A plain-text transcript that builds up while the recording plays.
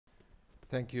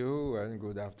Thank you and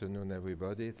good afternoon,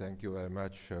 everybody. Thank you very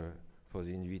much for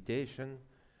the invitation.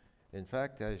 In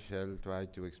fact, I shall try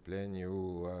to explain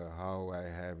you how I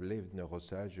have lived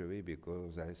neurosurgery,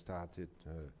 because I started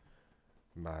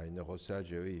my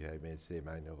neurosurgery, I may say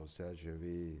my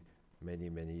neurosurgery, many,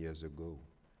 many years ago.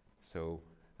 So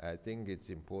I think it's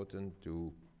important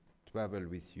to travel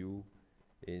with you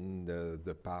in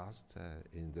the past,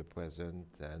 in the present,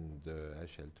 and I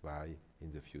shall try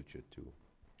in the future too.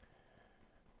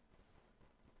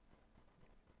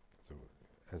 So,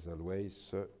 as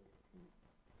always,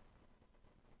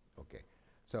 okay.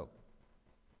 So,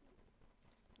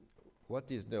 what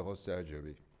is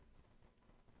neurosurgery?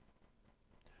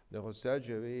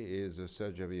 Neurosurgery is a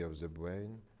surgery of the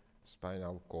brain,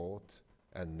 spinal cord,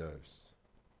 and nerves.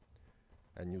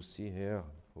 And you see here,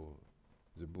 for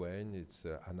the brain, it's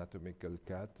an anatomical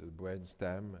cut, the brain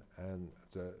stem, and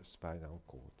the spinal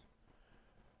cord.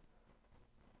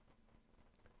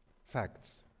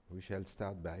 Facts. We shall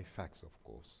start by facts, of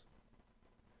course.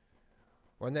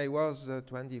 When I was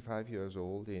 25 years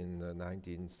old in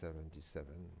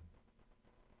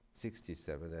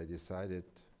 1967, I decided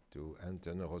to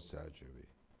enter neurosurgery.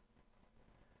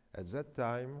 At that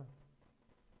time,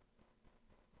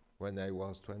 when I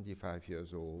was 25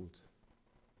 years old,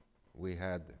 we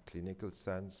had clinical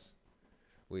sense,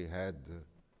 we had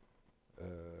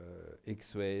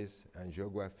X-rays,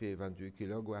 angiography,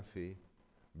 ventriculography,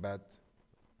 but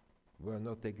were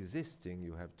not existing.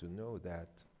 You have to know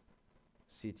that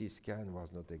CT scan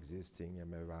was not existing,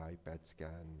 MRI, PET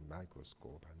scan,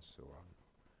 microscope, and so on.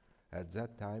 At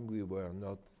that time, we were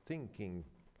not thinking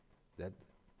that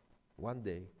one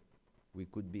day we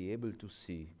could be able to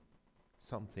see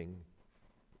something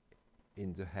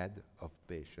in the head of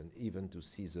patient, even to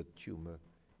see the tumor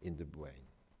in the brain.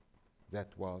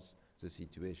 That was the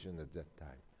situation at that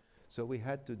time. So we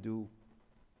had to do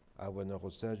our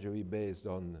neurosurgery based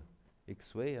on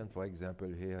X-ray, and for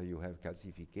example here you have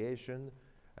calcification,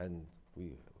 and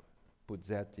we put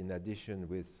that in addition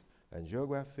with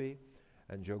angiography.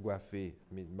 Angiography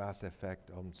means mass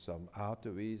effect on some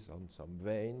arteries, on some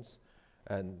veins,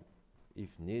 and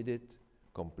if needed,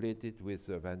 complete it with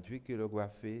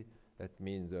ventriculography. That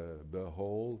means a burr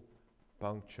hole,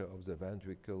 puncture of the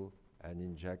ventricle, and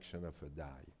injection of a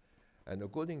dye. And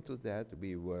according to that,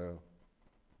 we were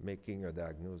making a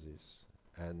diagnosis,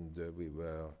 and we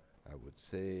were, I would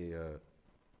say,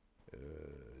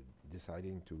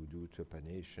 deciding to do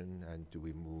trepanation and to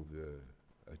remove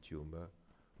a tumor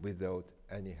without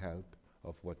any help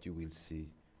of what you will see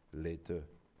later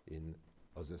in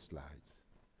other slides.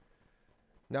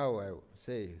 Now, I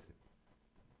say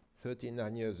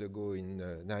 39 years ago in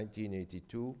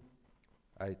 1982,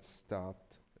 I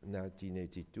start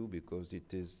 1982 because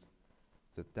it is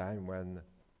the time when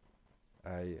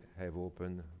I have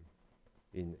opened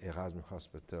in Erasmus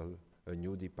Hospital a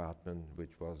new department,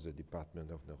 which was the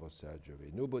Department of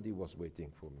Neurosurgery. Nobody was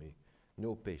waiting for me,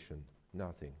 no patient,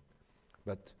 nothing.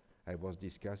 But I was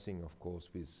discussing, of course,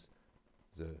 with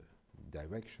the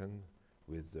direction,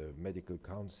 with the medical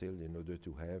council, in order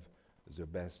to have the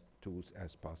best tools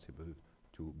as possible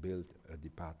to build a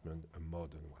department, a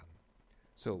modern one.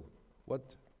 So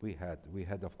what we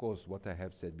had, of course, what I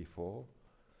have said before.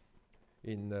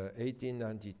 In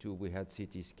 1892, we had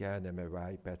CT scan,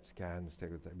 MRI, PET scan,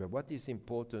 stereotype. But what is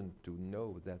important to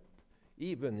know that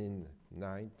even in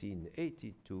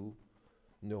 1982,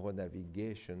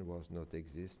 neuronavigation was not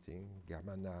existing,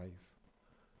 gamma knife,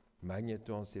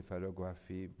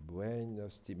 magnetoencephalography, brain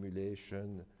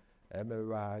stimulation,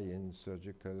 MRI in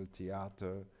surgical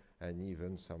theater, and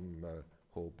even some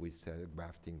hope with cell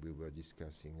grafting we were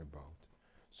discussing about.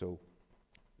 So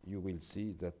you will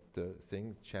see that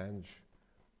things change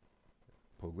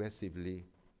progressively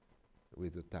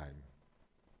with the time.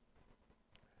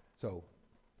 So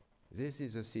this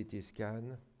is a CT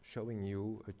scan showing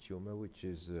you a tumor which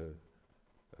is a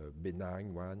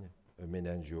benign one, a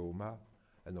meningioma,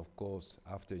 and of course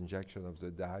after injection of the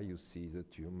dye you see the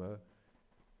tumor.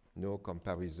 No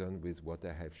comparison with what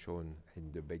I have shown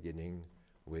in the beginning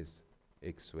with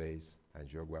X-rays,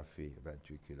 angiography,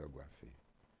 ventriculography.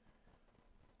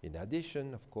 In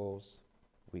addition, of course,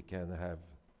 we can have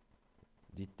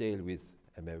detail with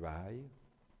MRI,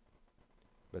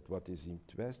 but what is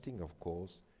interesting, of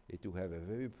course, is to have a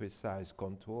very precise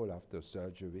control after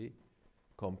surgery,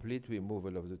 complete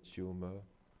removal of the tumor,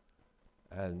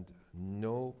 and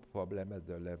no problem at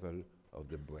the level of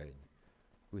the brain.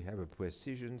 We have a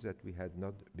precision that we had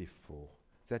not before.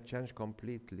 That changed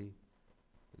completely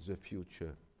the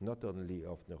future, not only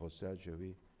of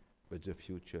neurosurgery, but the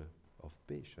future of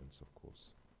patients, of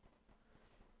course.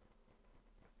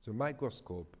 The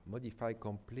microscope modified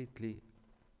completely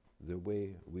the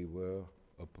way we were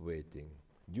operating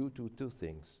due to two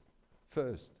things.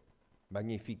 First,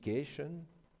 magnification,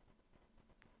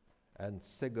 and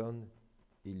second,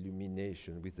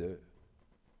 illumination with a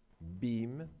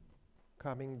beam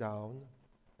coming down,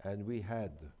 and we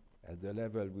had, at the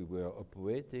level we were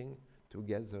operating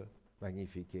together,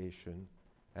 magnification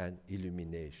and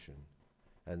illumination.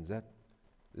 And that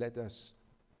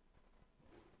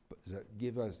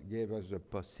gave us the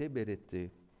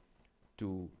possibility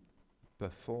to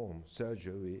perform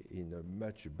surgery in a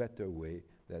much better way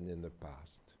than in the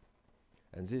past.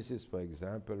 And this is, for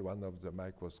example, one of the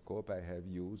microscopes I have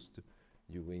used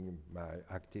during my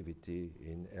activity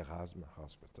in Erasmus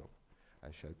Hospital.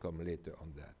 I shall come later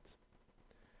on that.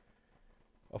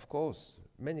 Of course,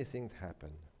 many things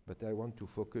happen, but I want to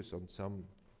focus on some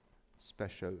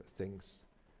special things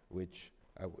which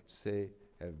I would say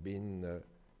have been a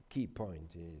key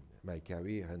point in my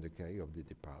career and the career of the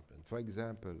department. For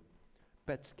example,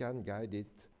 PET scan guided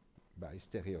by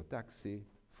stereotaxy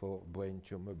for brain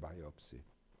tumor biopsy.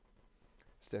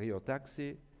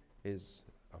 Stereotaxy is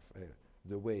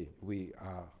the way we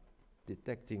are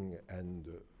detecting and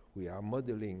we are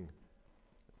modeling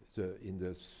in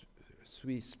the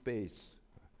 3 space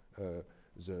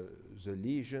the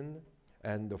lesion,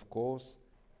 and of course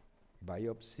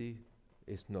biopsy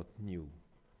is not new,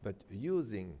 but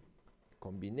using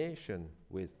combination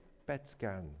with PET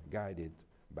scan guided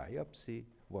biopsy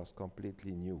was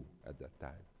completely new at that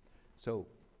time. So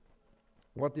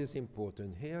what is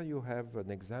important? Here you have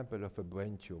an example of a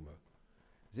brain tumor.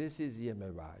 This is the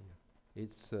MRI.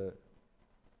 It's a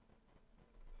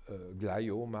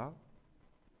glioma.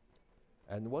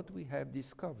 And what we have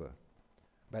discovered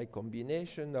by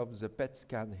combination of the PET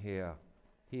scan here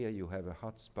you have a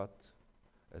hot spot,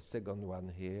 a second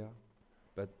one here,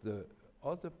 but the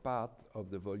other part of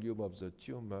the volume of the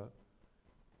tumor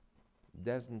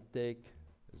doesn't take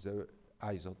the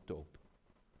isotope.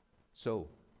 So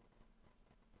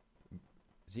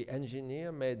the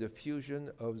engineer made a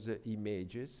fusion of the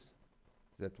images,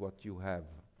 that's what you have.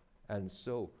 And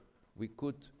so we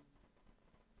could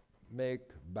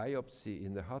make biopsy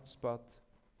in the hotspot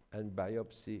and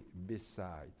biopsy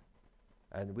beside.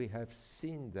 And we have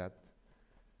seen that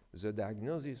the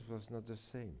diagnosis was not the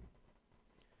same.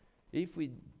 If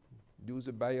we do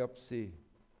the biopsy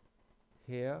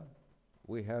here,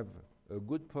 we have a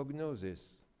good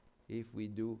prognosis. If we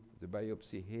do the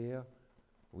biopsy here,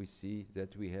 we see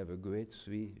that we have a grade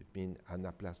 3, mean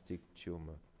anaplastic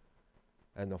tumor.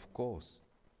 And of course,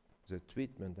 the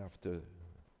treatment after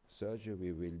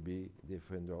surgery will be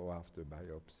different or after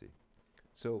biopsy.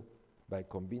 So by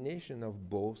combination of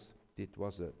both, it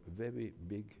was a very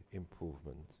big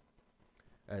improvement.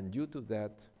 And due to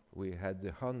that, we had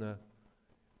the honor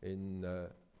in the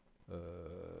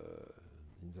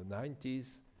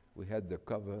 90s, we had the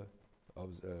cover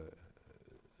of the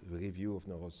review of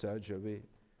neurosurgery,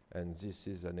 and this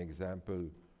is an example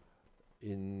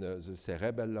in the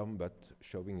cerebellum, but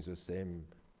showing the same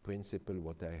principle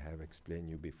what I have explained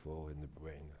you before in the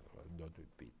brain. I will not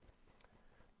repeat.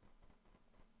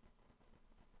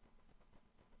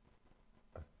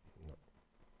 No.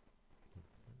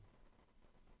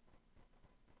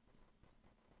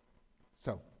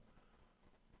 So,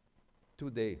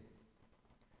 today,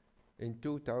 in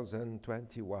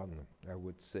 2021, I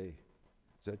would say,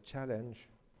 the challenge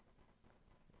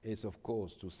is, of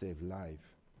course, to save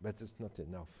life, but it's not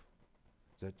enough.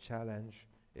 The challenge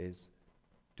is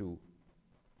to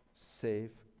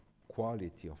save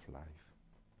quality of life.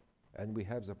 And we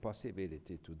have the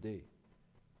possibility today,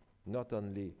 not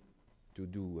only to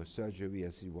do a surgery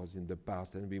as it was in the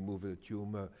past and remove the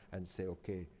tumor and say,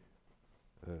 okay,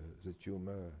 the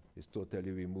tumor is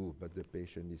totally removed, but the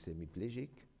patient is hemiplegic.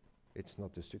 It's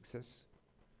not a success.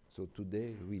 So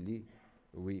today, really,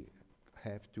 we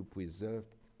have to preserve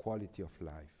quality of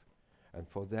life. And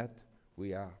for that,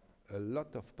 we are a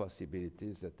lot of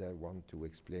possibilities that I want to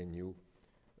explain you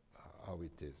how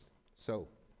it is. So,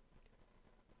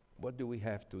 what do we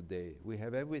have today? We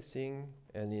have everything,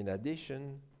 and in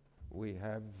addition, we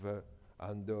have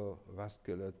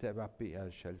endovascular therapy. I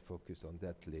shall focus on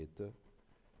that later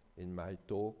in my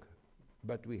talk.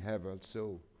 But we have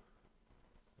also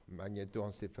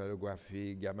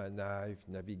magnetoencephalography, gamma knife,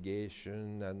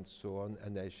 navigation, and so on,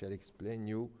 and I shall explain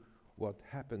you what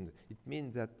happened. It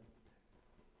means that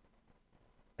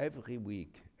every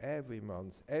week, every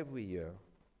month, every year,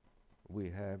 we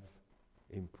have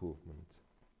improvement.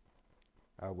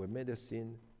 Our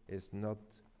medicine is not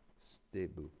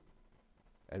stable,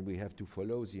 and we have to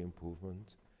follow the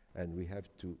improvement, and we have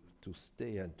to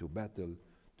stay and to battle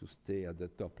to stay at the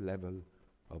top level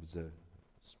of the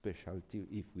specialty,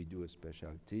 if we do a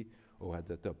specialty, or at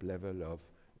the top level of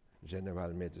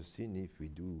general medicine, if we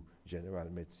do general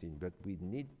medicine. But we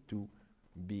need to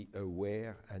be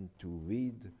aware and to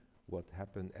read what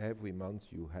happened every month.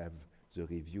 You have the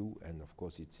review, and of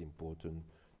course it's important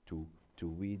to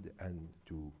read and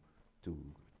to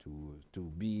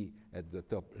be at the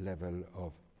top level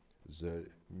of the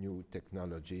new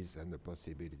technologies and the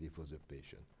possibility for the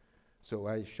patient. So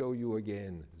I show you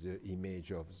again the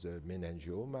image of the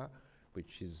meningioma,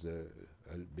 which is a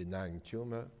benign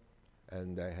tumor,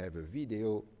 and I have a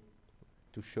video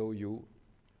to show you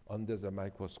under the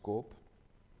microscope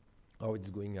how it's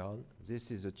going on.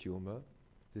 This is a tumor,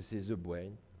 this is the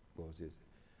brain. Of course,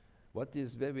 what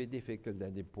is very difficult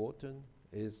and important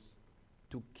is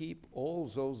to keep all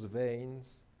those veins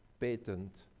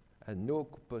patent and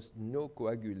no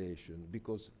coagulation,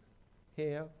 because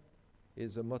here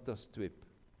is a motor strip.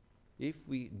 If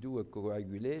we do a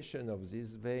coagulation of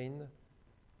this vein,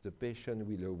 the patient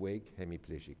will awake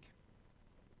hemiplegic.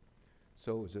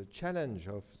 So the challenge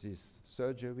of this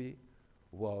surgery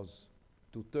was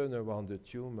to turn around the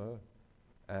tumor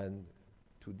and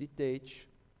to detach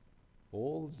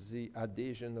all the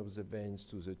adhesion of the veins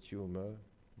to the tumor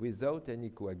without any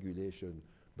coagulation.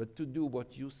 But to do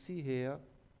what you see here,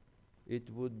 it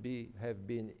would have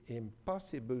been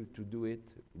impossible to do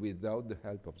it without the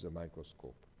help of the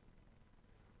microscope.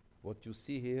 What you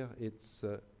see here, it's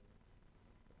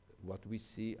what we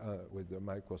see with the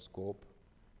microscope,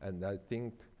 and I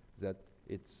think that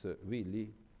it's really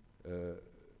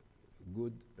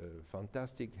good,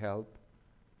 fantastic help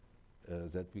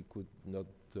that we could not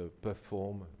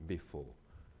perform before.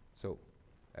 So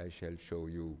I shall show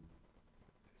you,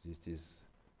 this is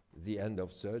the end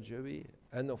of surgery,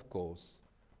 and of course,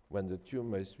 when the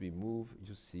tumor is removed,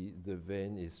 you see the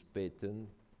vein is patent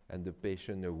and the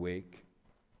patient awake,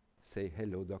 say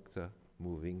hello doctor,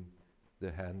 moving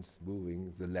the hands,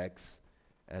 moving the legs,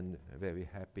 and very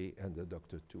happy, and the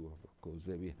doctor too, of course,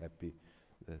 very happy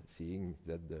seeing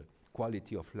that the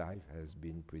quality of life has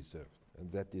been preserved,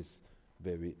 and that is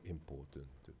very important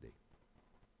today.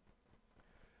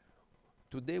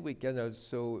 Today we can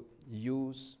also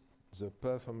use the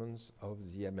performance of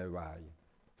the MRI.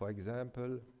 For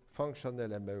example, functional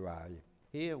MRI.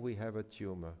 Here we have a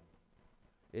tumor.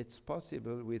 It's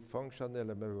possible with functional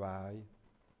MRI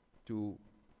to,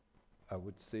 I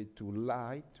would say, to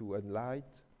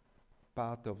enlight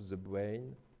part of the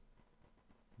brain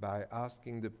by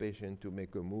asking the patient to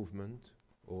make a movement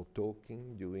or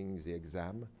talking during the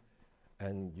exam,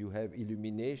 and you have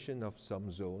illumination of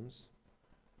some zones,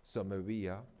 some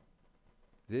area.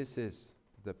 This is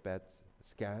the PET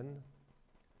scan,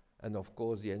 and of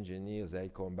course the engineers, they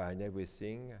combine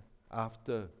everything.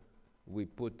 After we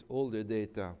put all the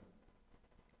data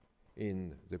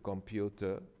in the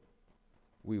computer,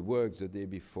 we work the day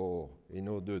before in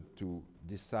order to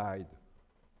decide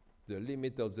the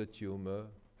limit of the tumor,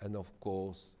 and of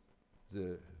course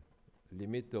the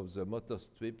limit of the motor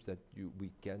strips that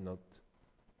we cannot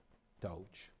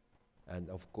touch. And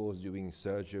of course during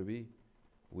surgery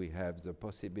we have the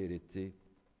possibility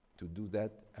to do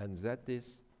that, and that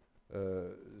is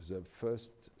the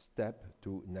first step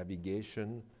to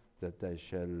navigation that I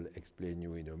shall explain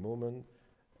you in a moment.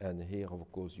 And here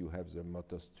of course you have the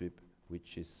motor strip,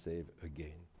 which is saved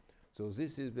again. So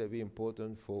this is very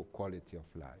important for quality of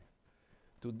life.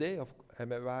 Today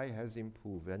MRI has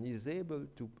improved and is able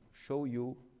to show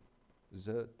you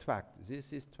the tract.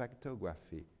 This is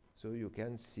tractography, so you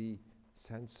can see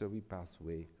sensory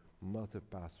pathway, motor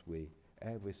pathway,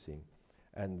 everything.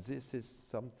 And this is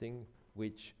something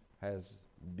which has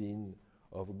been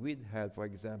of great help. For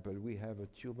example, we have a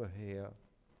tumor here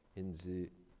in the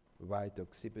right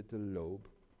occipital lobe.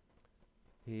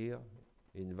 Here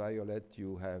in violet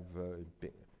you have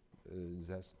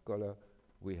this color,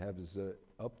 we have the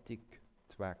optic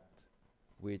tract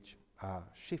which are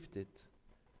shifted,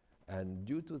 and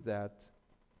due to that,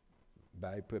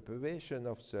 by preparation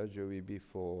of surgery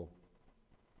before,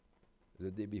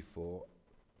 the day before,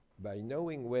 by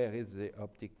knowing where is the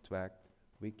optic tract,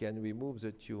 we can remove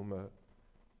the tumor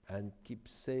and keep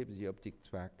safe the optic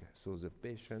tract, so the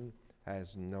patient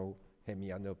has no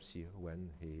hemianopsia when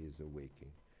he is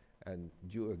awaking. And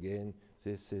due again,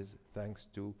 this is thanks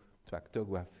to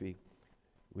tractography,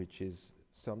 which is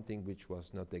something which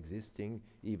was not existing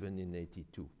even in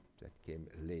 '82, that came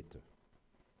later.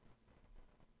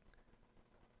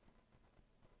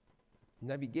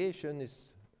 Navigation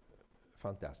is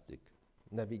fantastic.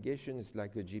 Navigation is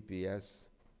like a GPS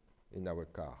in our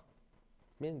car.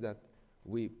 It means that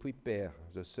we prepare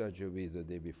the surgery the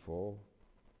day before,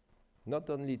 not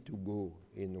only to go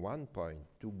in one point,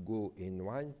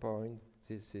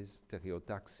 This is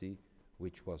stereotaxy,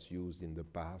 which was used in the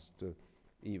past,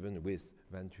 even with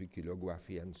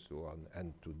ventriculography and so on,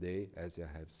 and today, as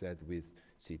I have said, with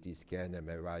CT scan,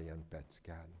 MRI, and PET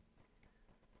scan.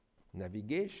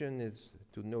 Navigation is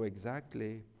to know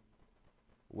exactly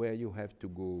where you have to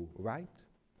go right,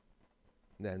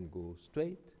 then go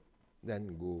straight,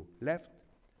 then go left,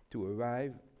 to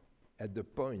arrive at the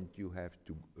point you have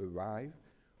to arrive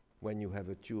when you have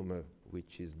a tumor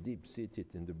which is deep-seated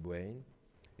in the brain,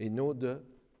 in order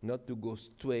not to go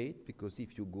straight, because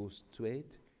if you go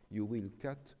straight, you will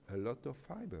cut a lot of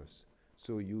fibers.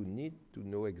 So you need to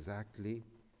know exactly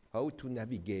how to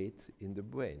navigate in the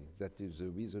brain. That is the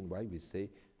reason why we say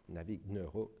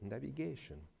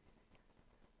neuro-navigation.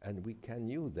 And we can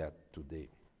use that today.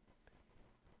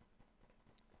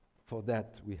 For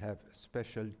that, we have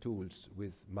special tools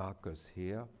with markers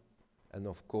here, and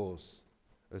of course,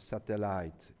 a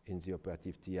satellite in the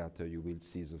operative theater. You will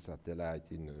see the satellite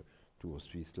in 2 or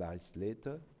 3 slides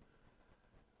later.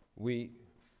 We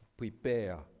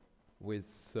prepare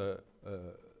with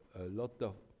a lot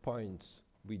of points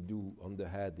we do on the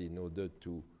head in order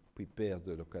to prepare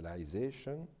the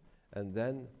localization, and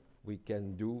then we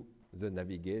can do the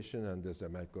navigation under the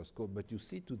microscope. But you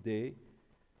see today,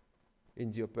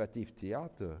 in the operative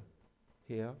theater,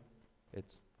 here,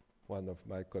 it's one of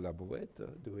my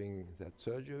collaborators doing that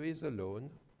surgery is alone.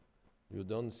 You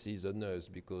don't see the nurse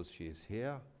because she is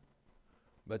here,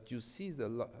 but you see a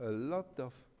lot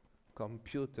of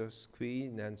computer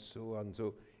screen and so on.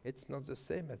 So it's not the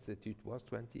same as it was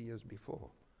 20 years before.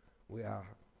 We are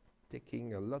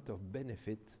taking a lot of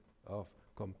benefit of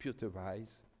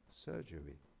computerized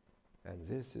surgery. And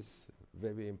this is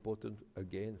very important,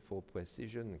 again, for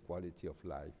precision and quality of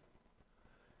life.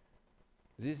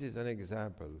 This is an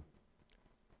example.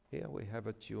 Here we have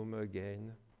a tumor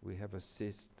again. We have a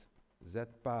cyst.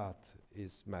 That part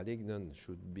is malignant,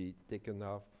 should be taken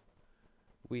off.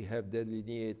 We have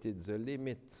delineated the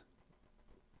limit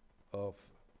of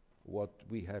what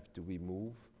we have to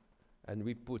remove, and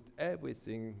we put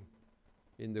everything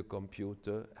in the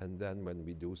computer, and then when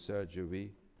we do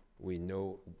surgery, we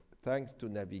know, thanks to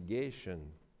navigation,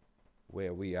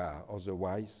 where we are.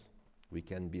 Otherwise, we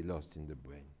can be lost in the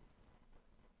brain.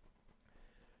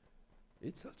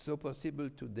 It's also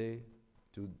possible today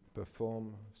to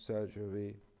perform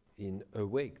surgery in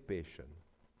awake patient.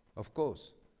 Of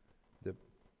course,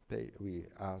 we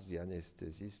ask the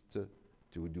anesthetist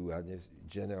to do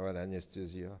general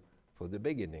anesthesia for the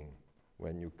beginning,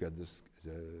 when you cut the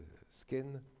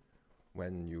skin,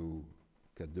 when you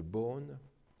cut the bone,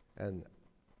 and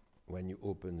when you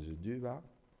open the dura.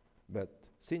 But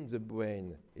since the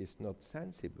brain is not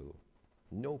sensible,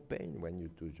 no pain when you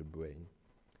touch the brain,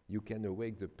 you can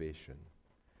awake the patient.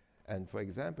 And for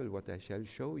example, what I shall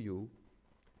show you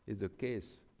is a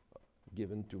case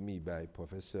given to me by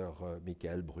Professor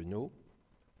Michael Bruno,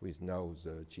 who is now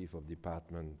the Chief of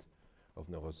Department of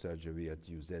Neurosurgery at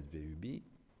UZVUB.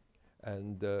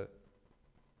 And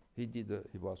he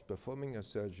was performing a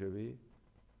surgery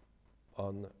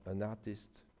on an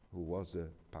artist who was a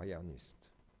pianist.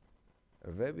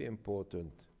 Very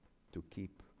important to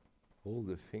keep all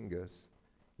the fingers.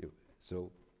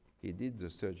 So he did the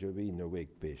surgery in a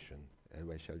awake patient,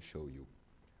 and I shall show you.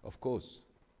 Of course,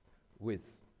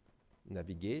 with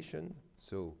navigation,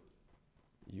 so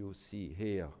you see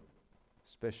here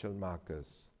special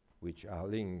markers which are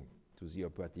linked to the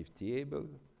operative table,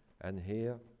 and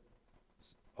here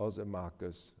other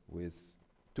markers with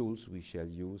tools we shall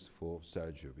use for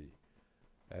surgery.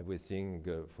 Everything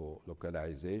for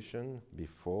localization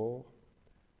before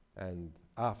and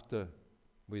after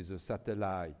with a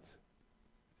satellite.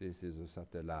 This is a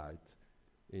satellite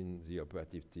in the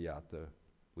operative theater.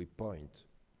 We point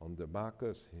on the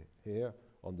markers here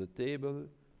on the table,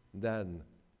 then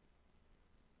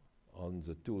on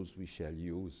the tools we shall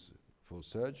use for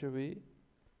surgery.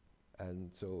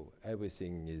 And so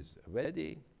everything is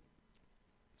ready.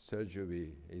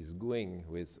 Surgery is going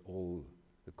with all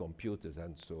the computers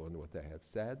and so on, what I have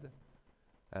said.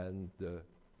 And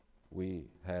we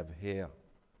have here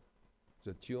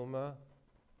the tumor.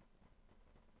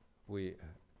 We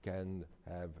can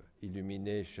have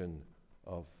illumination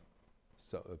of,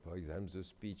 for example, the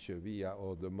speech area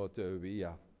or the motor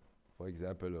area, for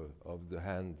example, of the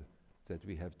hand that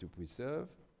we have to preserve.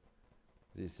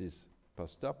 This is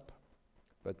post-op.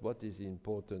 But what is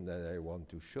important that I want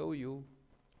to show you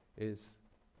is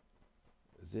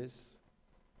this.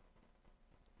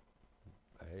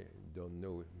 I don't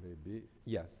know, maybe.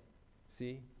 Yes.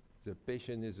 See, the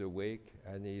patient is awake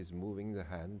and he is moving the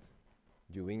hand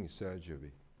during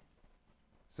surgery.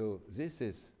 So this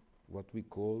is what we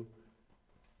call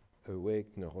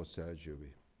awake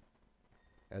neurosurgery.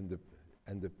 And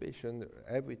the patient,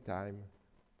 every time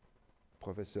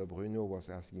Professor Bruno was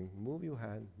asking, move your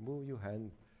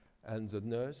hand, and the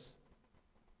nurse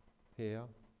here,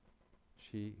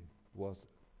 she was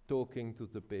talking to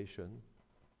the patient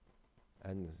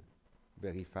and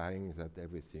verifying that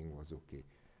everything was okay.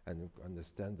 And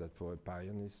understand that for a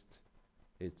pianist,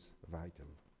 it's vital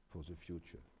for the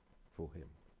future, for him,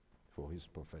 for his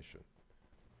profession.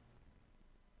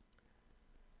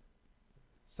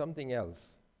 Something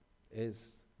else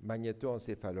is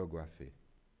magnetoencephalography.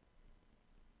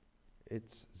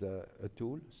 It's a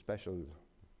tool, special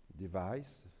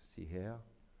device, see here,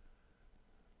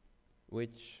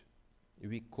 which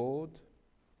record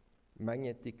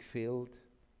magnetic field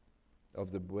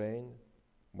of the brain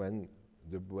when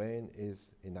the brain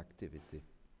is in activity.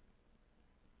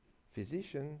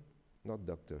 Physician, not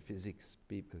doctor, physics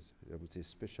people, I would say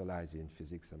specialize in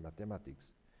physics and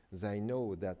mathematics, they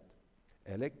know that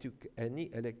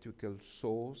any electrical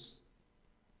source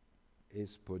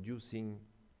is producing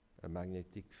a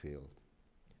magnetic field.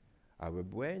 Our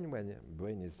brain, when the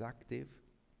brain is active,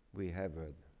 we have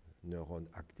a neuron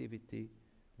activity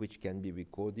which can be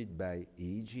recorded by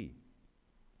EEG.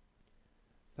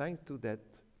 Thanks to that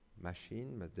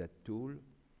machine, that tool,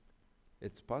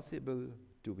 it's possible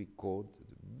to record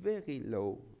very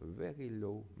low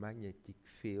magnetic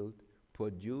field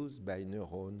produced by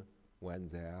neurons when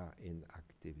they are in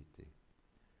activity.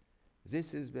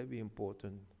 This is very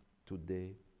important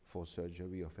today for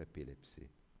surgery of epilepsy,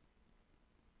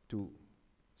 to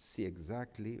see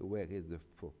exactly where is the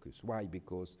focus. Why?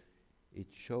 Because it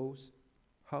shows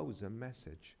how the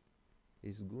message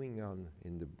is going on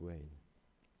in the brain.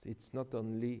 It's not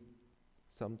only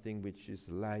something which is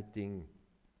lighting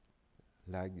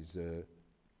like the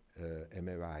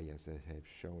MRI, as I have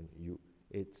shown you.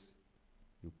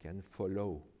 You can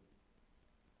follow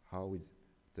how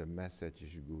the message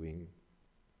is going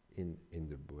in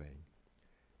the brain.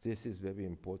 This is very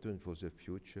important for the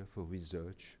future, for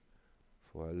research,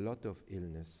 for a lot of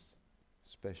illness,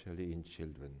 especially in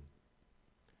children.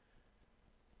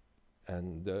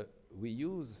 And we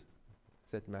use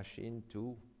that machine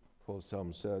too for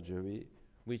some surgery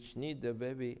which need a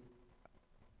very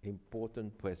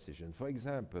important precision. For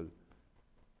example,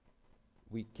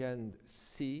 we can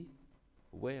see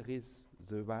where is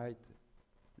the right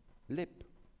lip,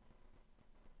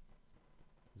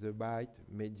 the right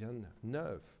median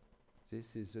nerve.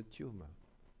 This is a tumor.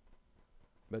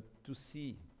 But to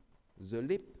see the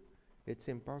lip, it's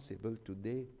impossible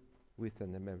today with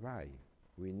an MRI.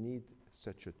 We need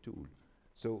such a tool.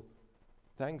 So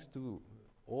thanks to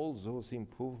all those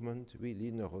improvements,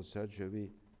 really neurosurgery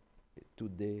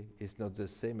today is not the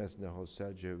same as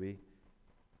neurosurgery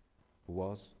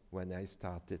was when I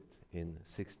started in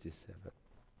 '67.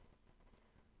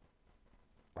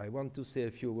 I want to say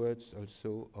a few words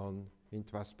also on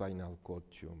intraspinal cord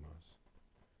tumors,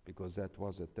 because that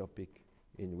was a topic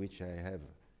in which I have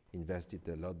invested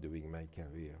a lot during my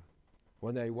career.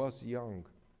 When I was young,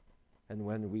 and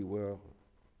when we were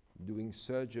doing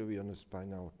surgery on a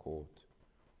spinal cord,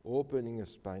 opening a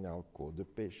spinal cord, the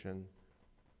patient,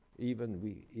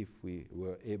 even if we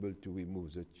were able to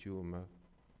remove the tumor,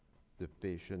 the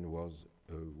patient was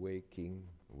waking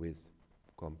with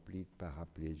complete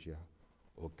paraplegia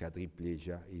or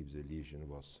quadriplegia if the lesion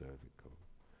was cervical.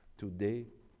 Today,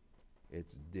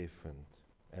 it's different,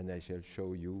 and I shall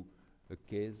show you a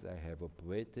case I have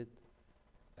operated,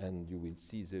 and you will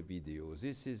see the video.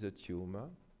 This is a tumor,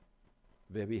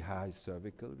 very high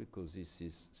cervical, because this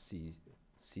is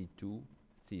C2,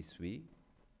 C3.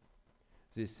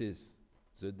 This is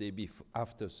the day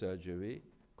after surgery,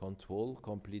 control,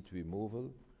 complete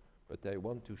removal, but I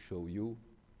want to show you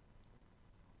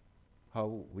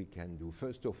how we can do.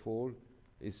 First of all,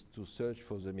 is to search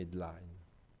for the midline.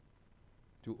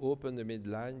 To open the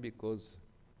midline, because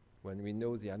when we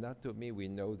know the anatomy, we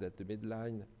know that the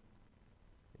midline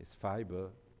is fiber,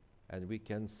 and we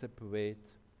can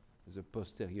separate the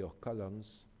posterior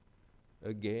columns,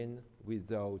 again,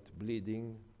 without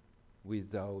bleeding,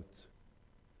 without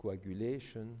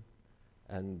coagulation,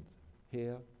 and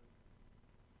here,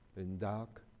 in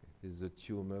dark, is a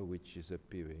tumor which is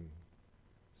appearing.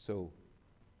 So,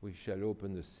 we shall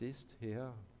open the cyst here,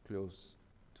 close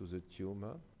to the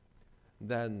tumor.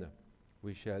 Then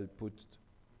we shall put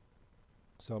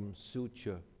some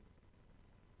suture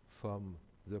from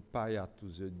the pia to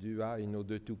the dua in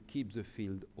order to keep the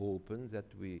field open, that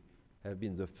we have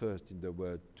been the first in the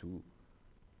world to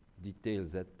detail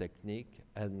that technique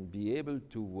and be able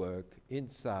to work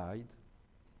inside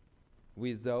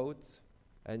without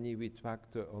any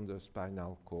retractor on the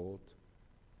spinal cord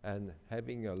and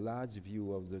having a large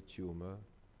view of the tumor,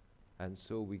 and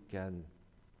so we can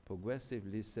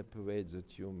progressively separate the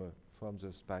tumor from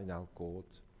the spinal cord,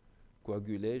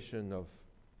 coagulation of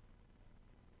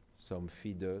some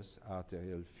feeders,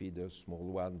 arterial feeders,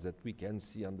 small ones that we can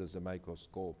see under the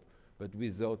microscope, but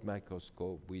without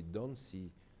microscope we don't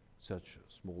see such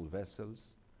small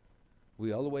vessels.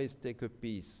 We always take a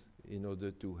piece in order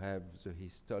to have the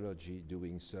histology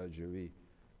during surgery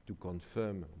to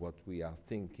confirm what we are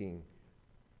thinking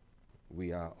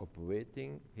we are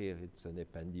operating. Here it's an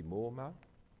ependymoma,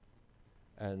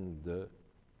 and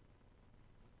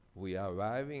we are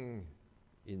arriving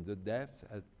in the depth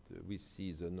at we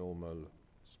see the normal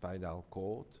spinal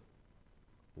cord.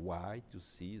 Why? To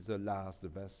see the last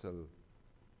vessel,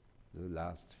 the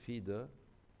last feeder,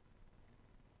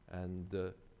 and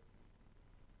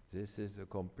this is a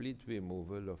complete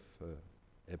removal of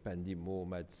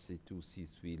ependymoma at C2,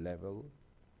 C3 level,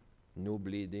 no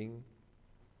bleeding,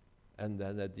 and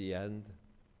then at the end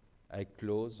I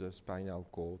close the spinal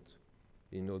cord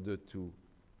in order to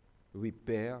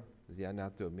repair the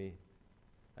anatomy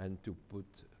and to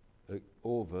put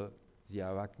over the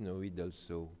arachnoid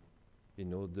also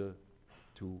in order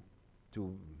to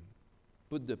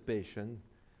put the patient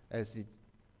as it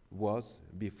was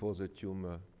before the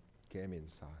tumor came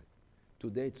inside.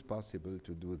 Today it's possible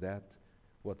to do that.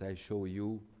 What I show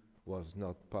you was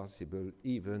not possible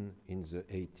even in the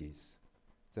 80s.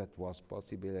 That was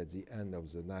possible at the end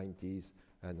of the 90s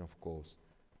and of course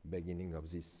beginning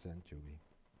of this century.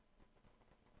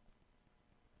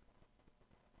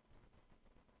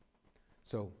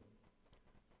 So,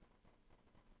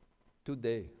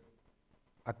 today,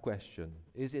 a question: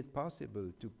 is it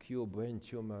possible to cure brain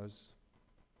tumors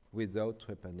without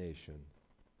trepanation?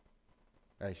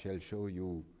 I shall show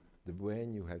you the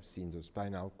brain, you have seen the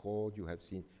spinal cord, you have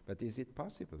seen, but is it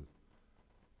possible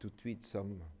to treat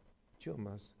some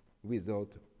tumors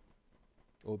without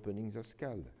opening the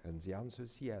skull? And the answer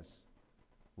is yes,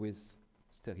 with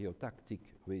stereotactic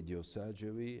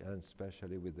radiosurgery and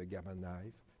especially with the gamma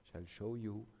knife. Shall show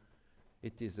you.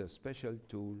 It is a special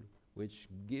tool which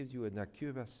gives you an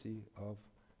accuracy of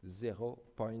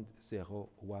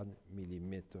 0.01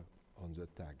 millimeter on the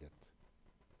target.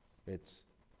 It's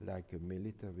like a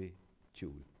military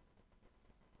tool.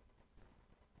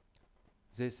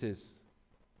 This is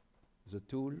the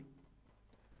tool.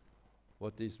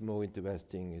 What is more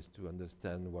interesting is to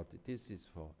understand what it is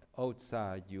for.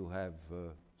 Outside you have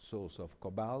a source of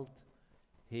cobalt.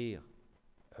 Here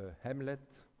a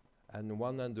hamlet and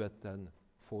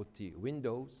 140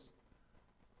 windows.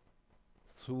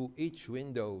 Through each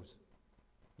window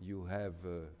you have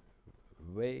a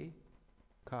ray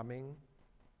coming,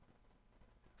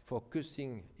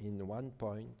 focusing in one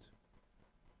point,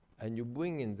 and you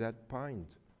bring in that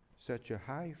point such a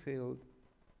high field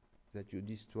that you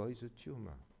destroy the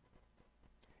tumor.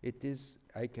 It is,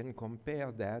 I can compare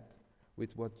that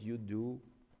with what you do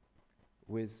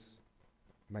with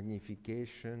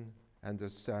magnification and the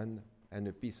sun and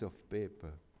a piece of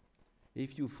paper.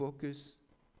 If you focus,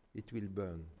 it will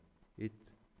burn.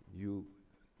 You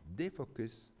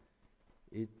defocus,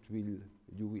 it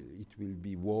will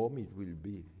be warm, it will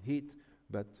be heat,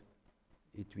 but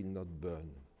it will not burn.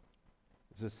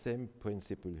 The same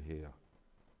principle here.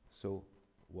 So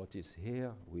what is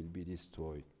here will be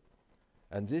destroyed.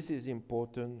 And this is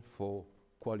important for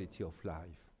quality of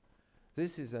life.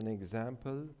 This is an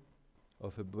example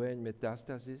of a brain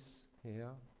metastasis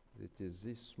here. It is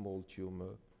this small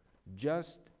tumor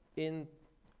just in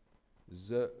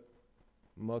the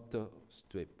motor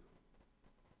strip.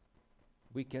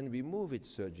 We can remove it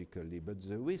surgically, but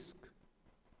the risk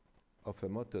of a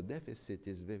motor deficit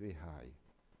is very high.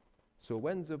 So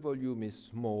when the volume is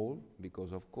small,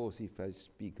 because of course if I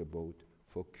speak about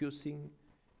focusing,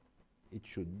 it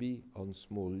should be on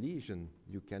small lesion.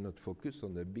 You cannot focus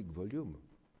on a big volume.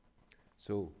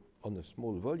 So on a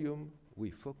small volume, we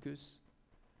focus,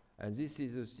 and this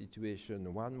is a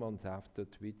situation 1 month after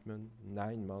treatment,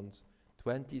 9 months,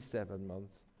 27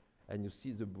 months, and you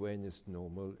see the brain is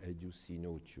normal and you see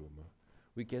no tumor.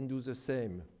 We can do the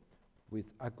same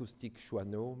with acoustic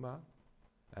schwannoma,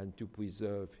 and to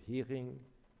preserve hearing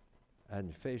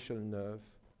and facial nerve.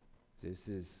 This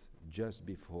is just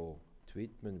before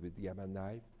treatment with gamma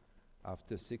knife,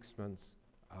 after 6 months,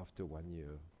 after 1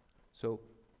 year. So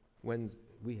when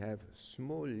we have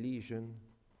small lesion,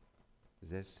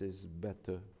 this is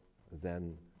better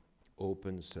than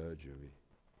open surgery.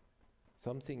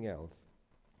 Something else,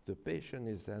 the patient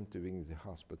is entering the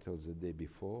hospital the day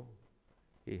before,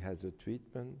 he has a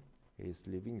treatment, he is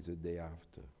leaving the day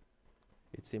after.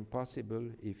 It's impossible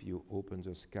if you open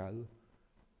the skull,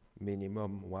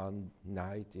 minimum 1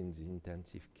 night in the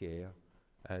intensive care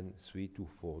and 3 to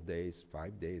 4 days,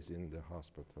 5 days in the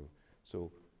hospital.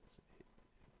 So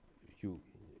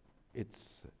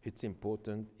it's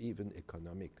important even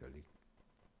economically.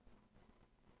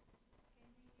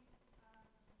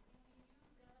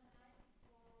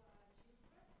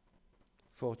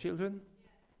 For children?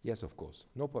 Yes, of course.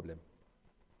 No problem.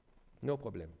 No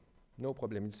problem. No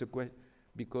problem. It's a question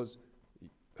because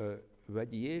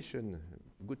radiation,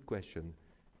 good question.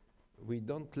 We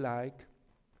don't like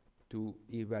to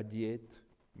irradiate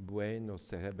brain or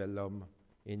cerebellum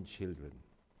in children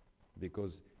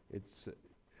because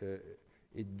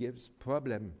it gives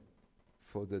problem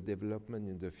for the development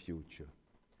in the future.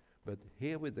 But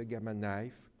here with the gamma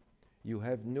knife, you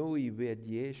have no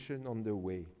irradiation on the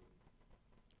way.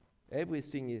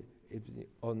 Everything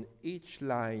on each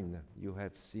line you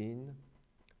have seen,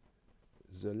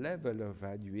 the level of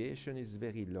radiation is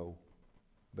very low.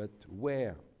 But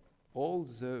where all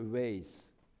the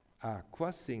rays are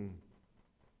crossing,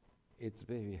 it's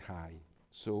very high.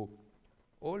 So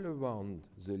all around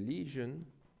the lesion,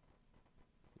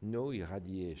 no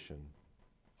irradiation,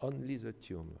 only the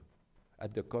tumor.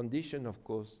 At the condition, of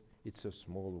course, it's a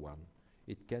small one.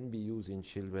 It can be used in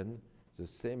children the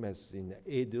same as in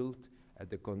adult. At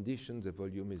the condition, the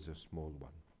volume is a small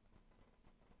one.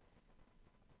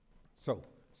 So,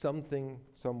 some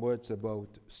words about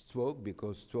stroke,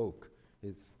 because stroke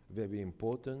is very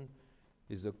important.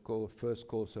 Is the first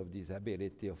cause of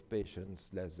disability of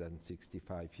patients less than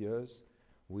 65 years.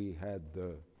 We had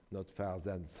not far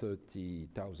than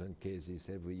 30,000 cases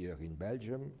every year in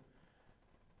Belgium.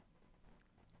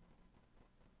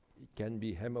 It can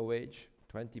be hemorrhage,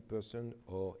 20%,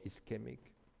 or ischemic.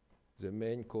 The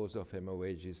main cause of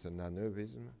hemorrhage is an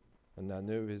aneurysm. An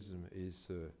aneurysm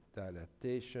is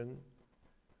dilatation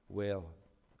where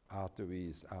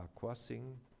arteries are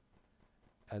crossing.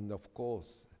 And of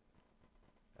course,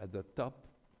 at the top,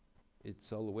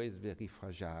 it's always very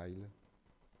fragile,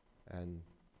 and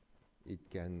it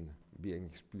can be an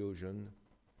explosion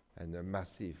and a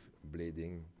massive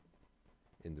bleeding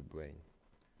in the brain.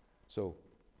 So,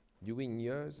 during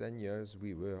years and years,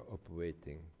 we were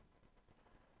operating,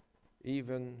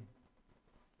 even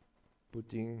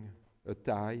putting a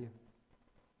tie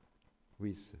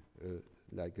with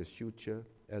like a suture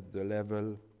at the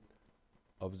level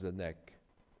of the neck.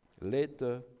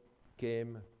 Later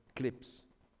came clips,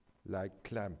 like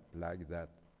clamp, like that.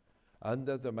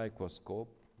 Under the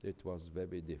microscope, it was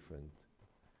very different.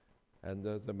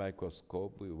 Under the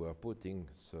microscope, we were putting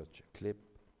such a clip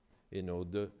in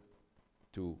order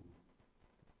to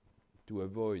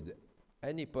avoid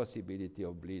any possibility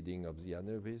of bleeding of the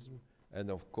aneurysm, and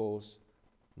of course,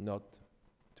 not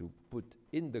to put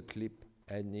in the clip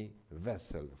any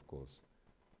vessel, of course.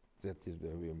 That is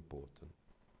very important.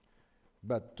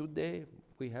 But today,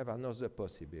 we have another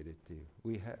possibility.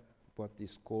 We have what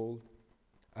is called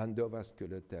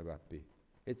endovascular therapy.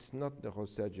 It's not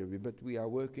neurosurgery, but we are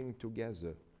working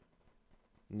together,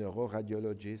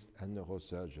 neuroradiologists and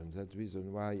neurosurgeons. That's the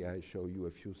reason why I show you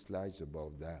a few slides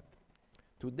about that.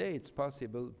 Today, it's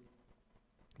possible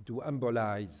to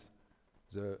embolize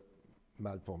the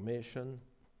malformation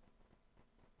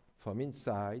from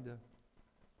inside,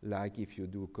 like if you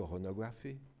do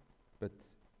coronography, but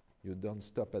you don't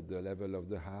stop at the level of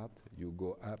the heart, you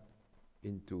go up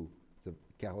into the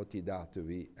carotid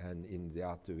artery and in the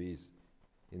arteries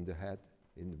in the head,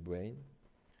 in the brain.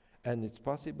 And it's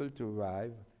possible to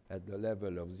arrive at the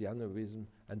level of the aneurysm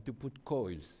and to put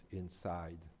coils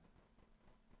inside.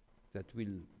 The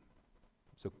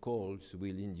coils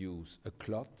will induce a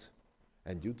clot,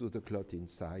 and due to the clot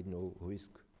inside, no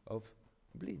risk of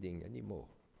bleeding anymore.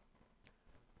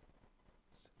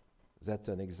 That's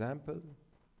an example.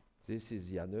 This is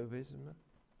the aneurysm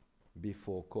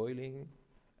before coiling,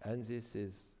 and this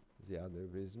is the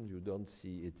aneurysm. You don't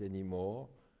see it anymore.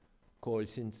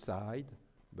 Coils inside,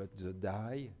 but the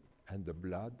dye and the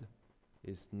blood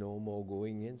is no more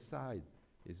going inside.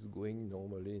 It's going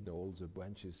normally in all the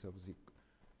branches of the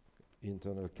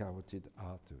internal carotid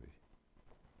artery.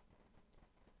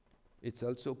 It's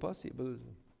also possible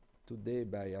today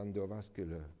by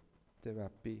endovascular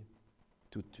therapy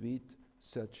to treat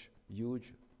such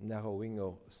huge narrowing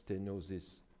or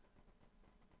stenosis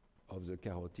of the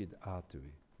carotid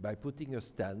artery. By putting a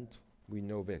stent, we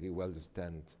know very well the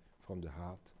stent from the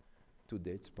heart.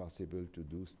 Today it's possible to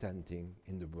do stenting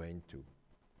in the brain too.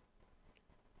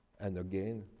 And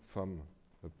again, from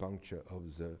a puncture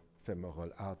of the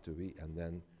femoral artery and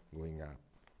then going up.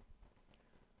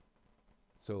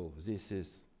 So this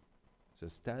is the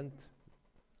stent,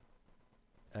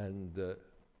 and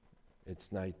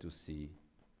it's nice to see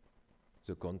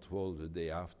the control the day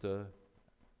after,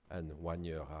 and 1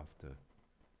 year after.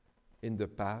 In the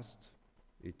past,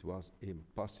 it was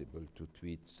impossible to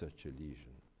treat such a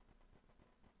lesion.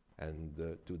 And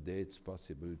today it's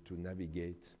possible to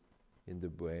navigate in the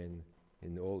brain,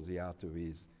 in all the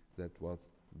arteries that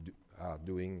are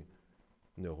doing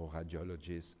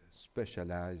neuroradiologists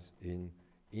specialized in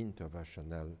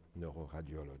interventional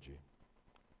neuroradiology.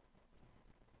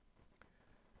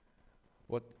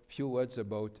 What few words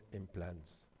about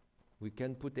implants. We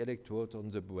can put electrodes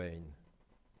on the brain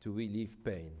to relieve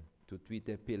pain, to treat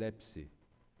epilepsy,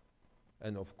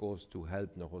 and of course to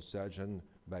help neurosurgeon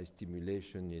by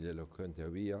stimulation in the eloquent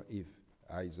area, if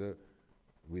either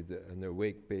with an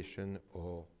awake patient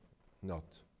or not.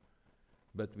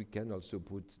 But we can also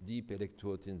put deep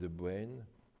electrode in the brain,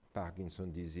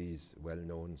 Parkinson's disease, well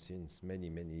known since many,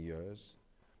 many years,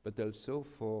 but also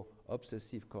for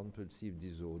obsessive compulsive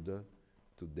disorder.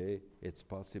 Today it's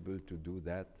possible to do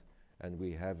that, and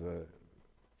we have a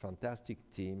fantastic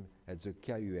team at the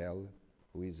KUL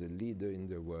who is a leader in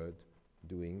the world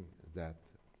doing that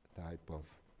type of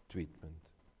treatment.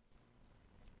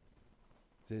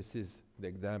 This is the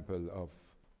example of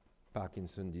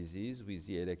Parkinson's disease with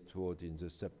the electrode in the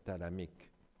subthalamic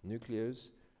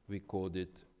nucleus, recorded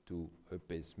to a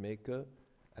pacemaker,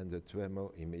 and the tremor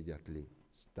immediately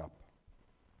stops.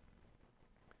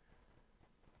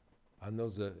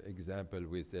 Another example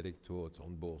with electrodes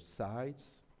on both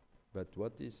sides, but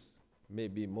what is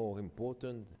maybe more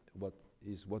important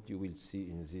is what you will see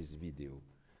in this video.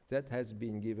 That has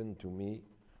been given to me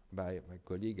by my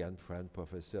colleague and friend,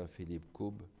 Professor Philippe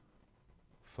Coube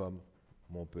from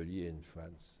Montpellier in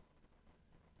France.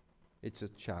 It's a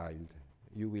child.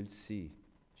 You will see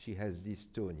she has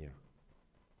dystonia,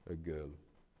 a girl.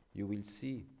 You will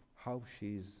see how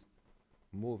she's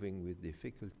moving with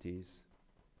difficulties,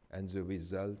 and the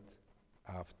result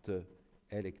after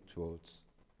electrodes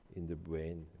in the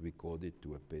brain recorded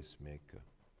to a pacemaker.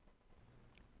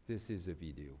 This is a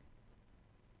video.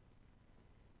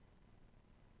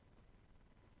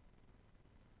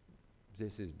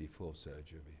 This is before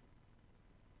surgery.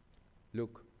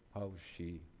 Look how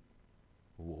she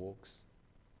walks,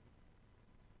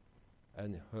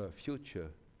 and her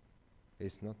future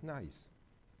is not nice.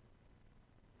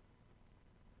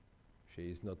 She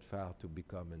is not far to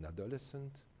become an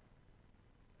adolescent,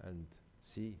 and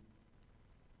see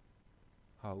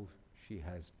how she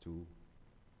has to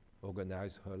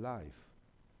organize her life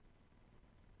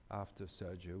after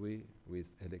surgery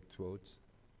with electrodes.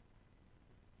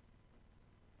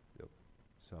 Look,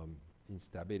 some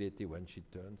instability when she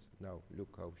turns. Now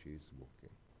look how she is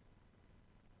walking.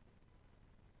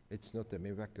 It's not a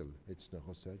miracle, it's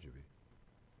neurosurgery.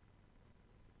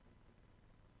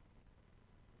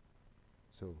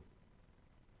 So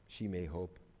she may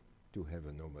hope to have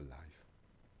a normal life.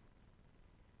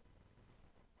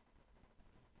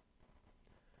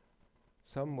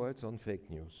 Some words on fake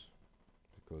news,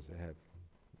 because I have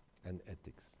an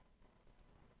ethics.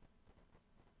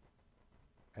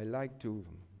 I like to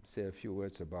say a few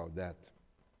words about that.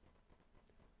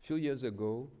 A few years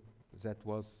ago, that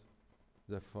was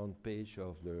the front page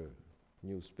of the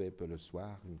newspaper Le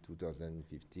Soir in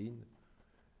 2015.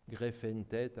 Greffer une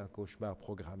tête, un cauchemar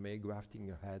programmé,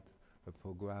 grafting a head, a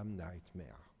program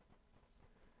nightmare.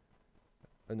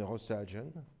 A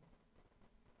neurosurgeon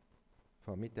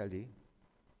from Italy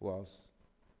was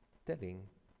telling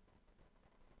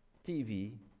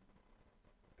TV,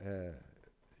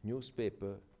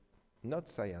 newspaper, not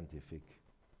scientific,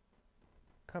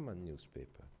 common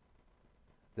newspaper,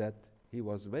 that he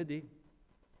was ready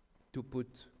to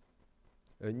put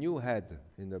a new head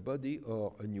in a body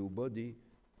or a new body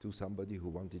to somebody who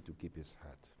wanted to keep his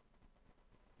head.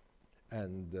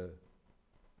 And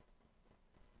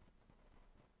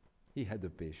he had a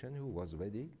patient who was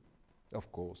ready.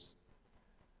 Of course,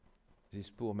 this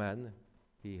poor man,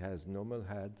 he has normal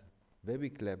head, very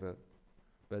clever,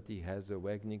 but he has a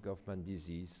Wagner-Kaufmann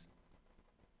disease,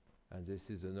 and this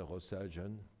is a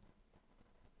neurosurgeon,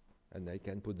 and I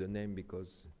can put the name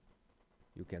because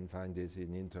you can find this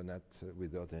in internet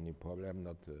without any problem,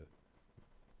 not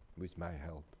with my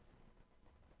help.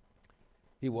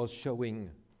 He was showing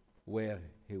where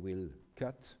he will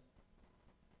cut.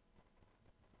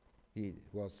 He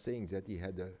was saying that he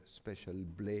had a special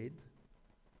blade.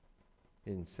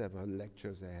 In several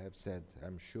lectures I have said,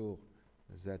 I'm sure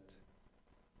that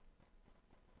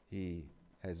he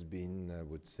has been, I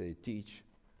would say, taught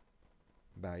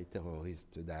by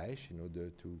terrorist Daesh in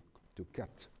order to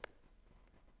cut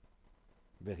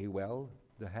very well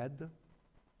the head.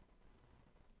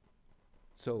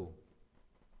 So,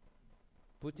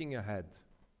 putting a head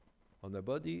on a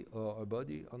body or a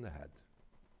body on a head.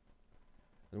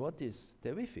 And what is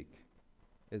terrific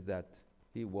is that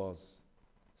he was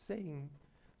saying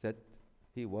that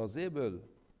he was able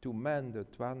to mend the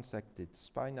transected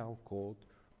spinal cord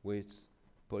with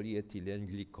polyethylene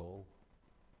glycol.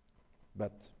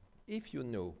 But if you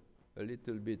know a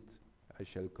little bit, I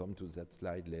shall come to that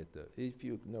slide later, if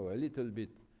you know a little bit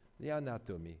the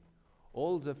anatomy,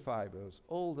 all the fibers,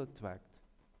 all the tract,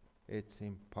 it's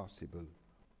impossible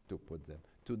to put them.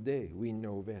 Today we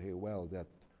know very well that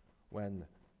when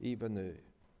even a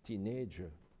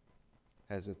teenager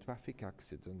has a traffic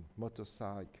accident,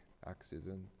 motorcycle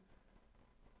accident,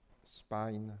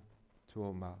 spine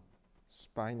trauma,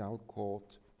 spinal cord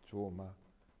trauma,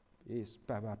 is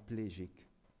paraplegic.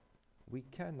 We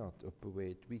cannot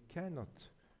operate, we cannot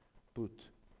put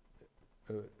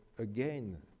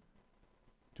again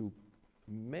to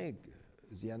make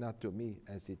the anatomy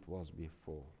as it was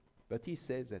before. But he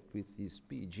says that with his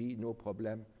PG, no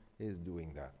problem, he's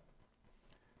doing that.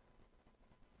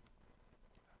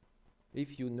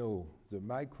 If you know the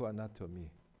microanatomy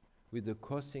with the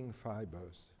crossing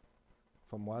fibers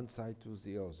from one side to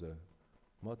the other,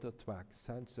 motor tract,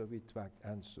 sensory tract,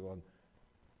 and so on,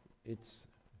 it's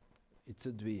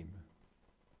a dream.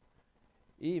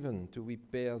 Even to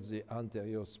repair the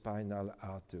anterior spinal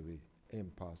artery,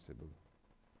 impossible.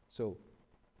 So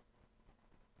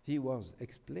he was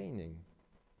explaining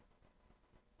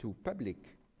to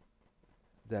public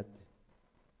that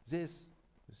this,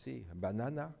 you see, a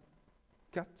banana,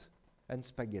 cut, and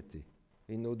spaghetti,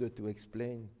 in order to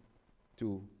explain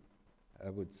to, I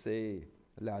would say,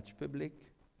 large public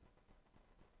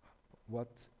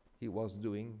what he was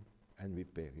doing and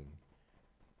repairing.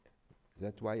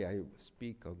 That's why I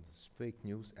speak on fake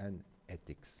news and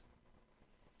ethics.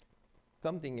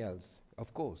 Something else,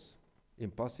 of course,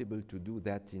 impossible to do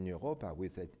that in Europe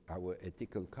with our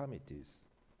ethical committees.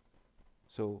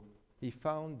 So he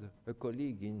found a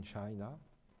colleague in China,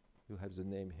 you have the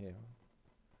name here,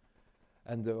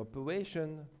 and the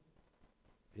operation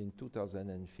in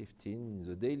 2015 in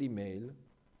the Daily Mail,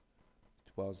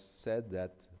 it was said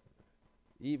that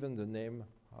even the name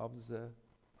of the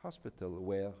hospital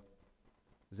where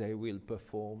they will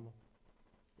perform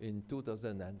in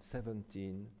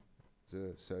 2017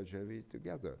 the surgery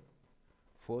together.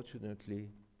 Fortunately,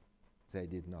 they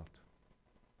did not.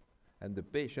 And the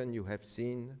patient you have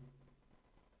seen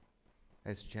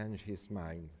has changed his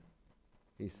mind.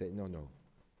 He said, no, no,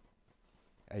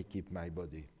 I keep my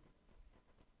body.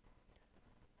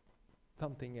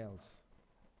 Something else.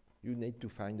 You need to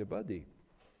find a body.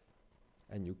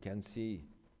 And you can see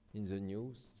in the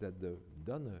news that the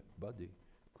donor body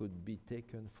could be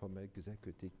taken from an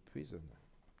executed prisoner.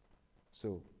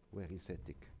 So where is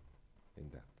ethic in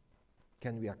that?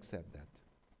 Can we accept that?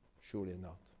 Surely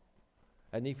not.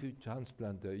 And if you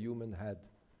transplant a human head,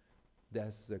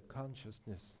 does the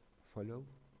consciousness follow?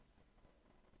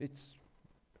 It's,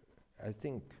 I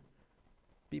think,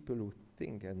 people who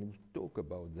think and who talk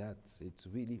about that, it's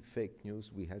really fake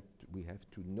news. We have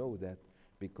to know that,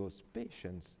 because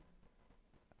patients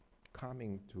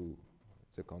coming to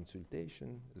the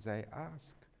consultation, they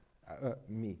ask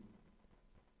me,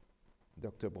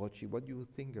 Dr. Brotchi, what do you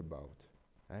think about?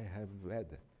 I have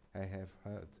read, I have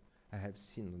heard, I have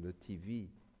seen on the TV.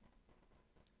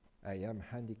 I am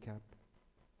handicapped.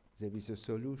 There is a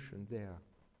solution there.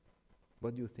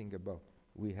 What do you think about?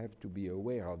 We have to be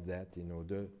aware of that in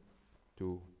order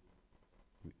to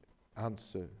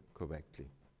answer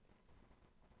correctly.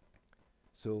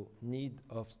 So, need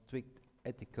of strict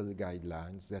ethical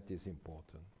guidelines, that is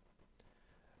important.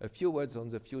 A few words on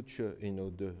the future in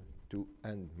order to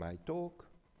end my talk.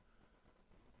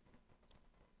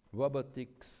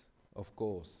 Robotics, of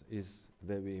course, is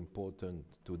very important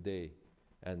today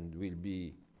and will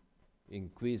be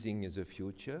increasing in the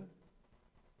future.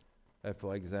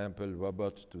 For example,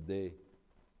 robots today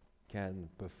can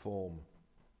perform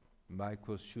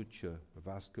microsuture,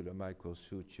 vascular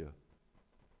microsuture,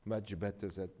 much better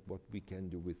than what we can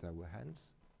do with our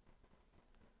hands.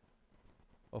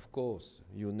 Of course,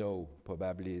 you know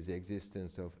probably the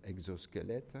existence of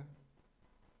exoskeleton.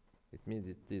 It means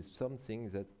it is something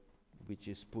that which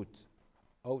is put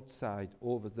outside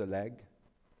over the leg,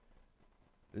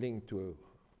 linked to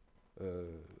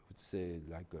let's say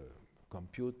like a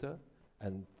computer,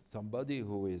 and somebody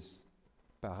who is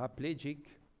paraplegic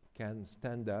can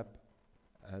stand up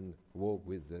and walk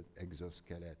with the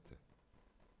exoskeleton.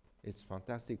 It's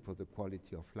fantastic for the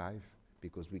quality of life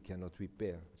because we cannot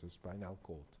repair the spinal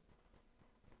cord.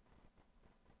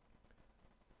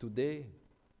 Today,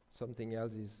 something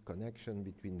else is connection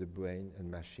between the brain and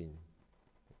machine,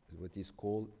 what is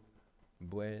called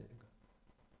brain-machine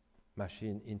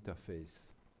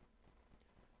interface.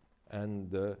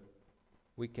 and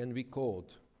we can record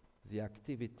the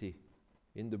activity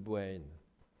in the brain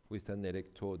with an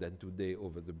electrode, and today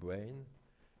over the brain,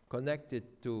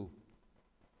 connected to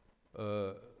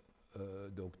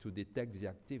detect the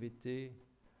activity,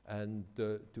 and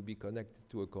to be connected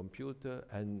to a computer,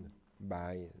 and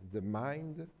by the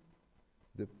mind,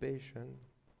 the patient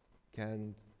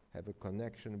can have a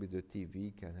connection with the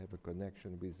TV, can have a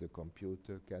connection with the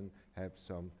computer, can have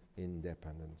some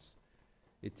independence.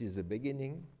 It is a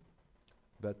beginning,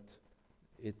 but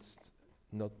it's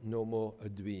not no more a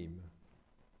dream.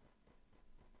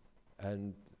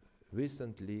 And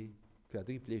recently,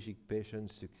 quadriplegic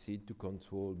patients succeed to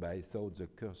control by thought the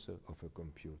cursor of a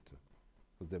computer,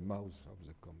 or the mouse of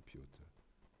the computer.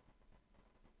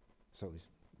 So it's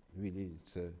really,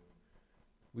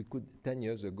 we could, 10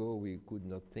 years ago, we could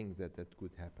not think that that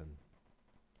could happen.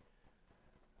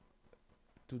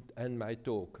 To end my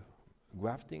talk,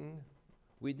 grafting,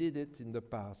 we did it in the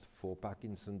past for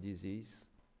Parkinson's disease,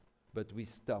 but we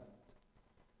stopped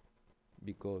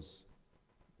because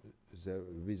the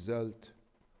results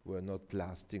were not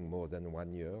lasting more than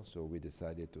 1 year, so we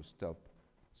decided to stop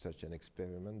such an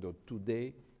experiment. Though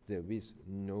today, there is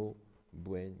no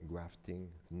brain grafting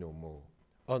no more,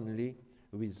 only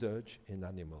research in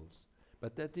animals.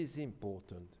 But that is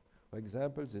important. For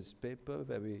example, this paper,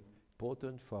 very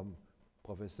important, from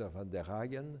Professor van der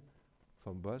Hagen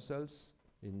from Brussels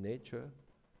in Nature.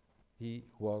 He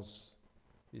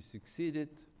succeeded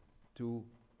to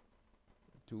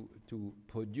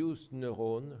produce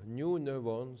new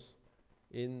neurons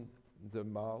in the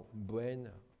brain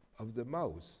of the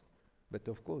mouse. But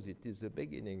of course, it is a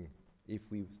beginning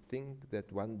if we think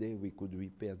that one day we could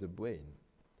repair the brain.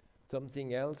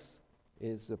 Something else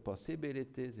is a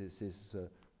possibility. This is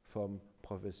from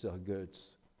Professor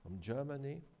Goetz from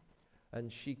Germany.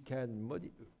 And she can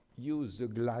use the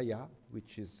glia,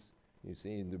 which is, you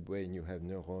see, in the brain you have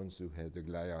neurons who have the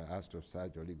glia,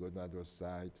 astrocyte,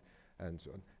 oligonadocyte, and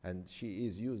so on. And she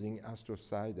is using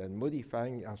astrocyte and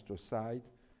modifying astrocyte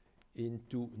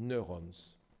into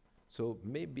neurons. So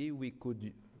maybe we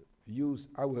could use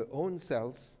our own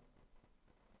cells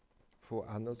for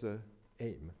another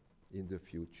aim in the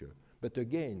future. But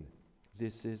again,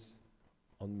 this is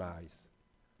on mice.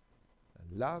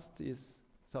 And last is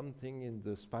something in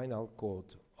the spinal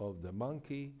cord of the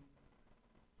monkey.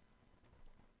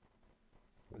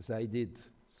 So I did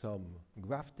some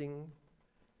grafting,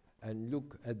 and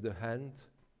look at the hand.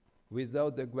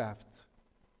 Without the graft,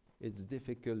 it's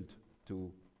difficult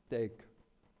to take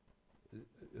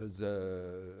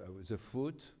the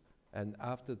foot, and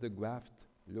after the graft,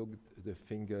 look, the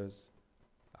fingers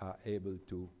are able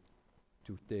to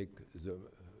take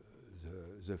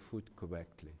the foot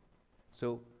correctly.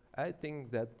 So I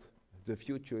think that the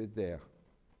future is there,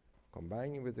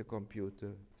 combining with the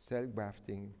computer, cell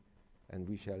grafting, and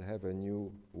we shall have a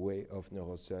new way of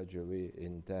neurosurgery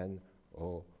in 10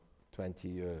 or 20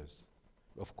 years.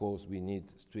 Of course, we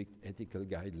need strict ethical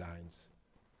guidelines.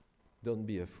 Don't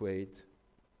be afraid.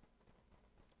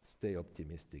 Stay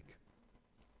optimistic.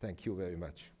 Thank you very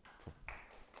much.